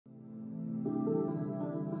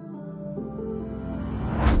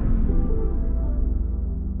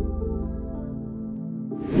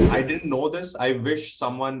I didn't know this. I wish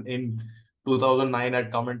someone in 2009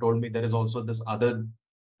 had come and told me there is also this other,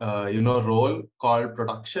 role called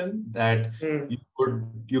production, that Mm.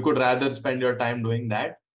 you could rather spend your time doing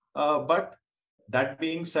that. But that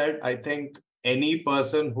being said, I think any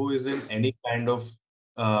person who is in any kind of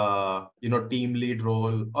team lead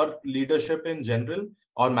role or leadership in general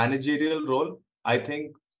or managerial role, I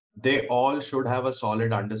think they all should have a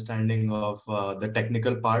solid understanding of the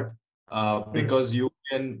technical part, Mm. because you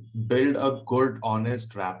can build a good,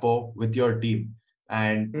 honest rapport with your team.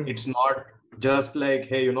 And Mm. it's not just like,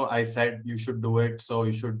 hey, I said you should do it, so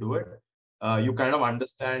you should do it. You kind of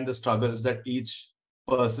understand the struggles that each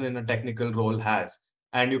person in a technical role has,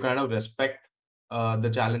 and you kind of respect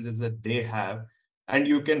the challenges that they have,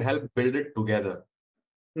 and you can help build it together.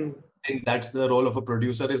 Mm. I think that's the role of a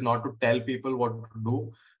producer, is not to tell people what to do,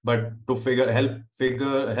 but to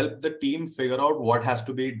help the team figure out what has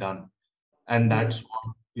to be done. And Mm. that's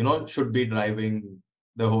what, should be driving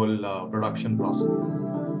the whole production process.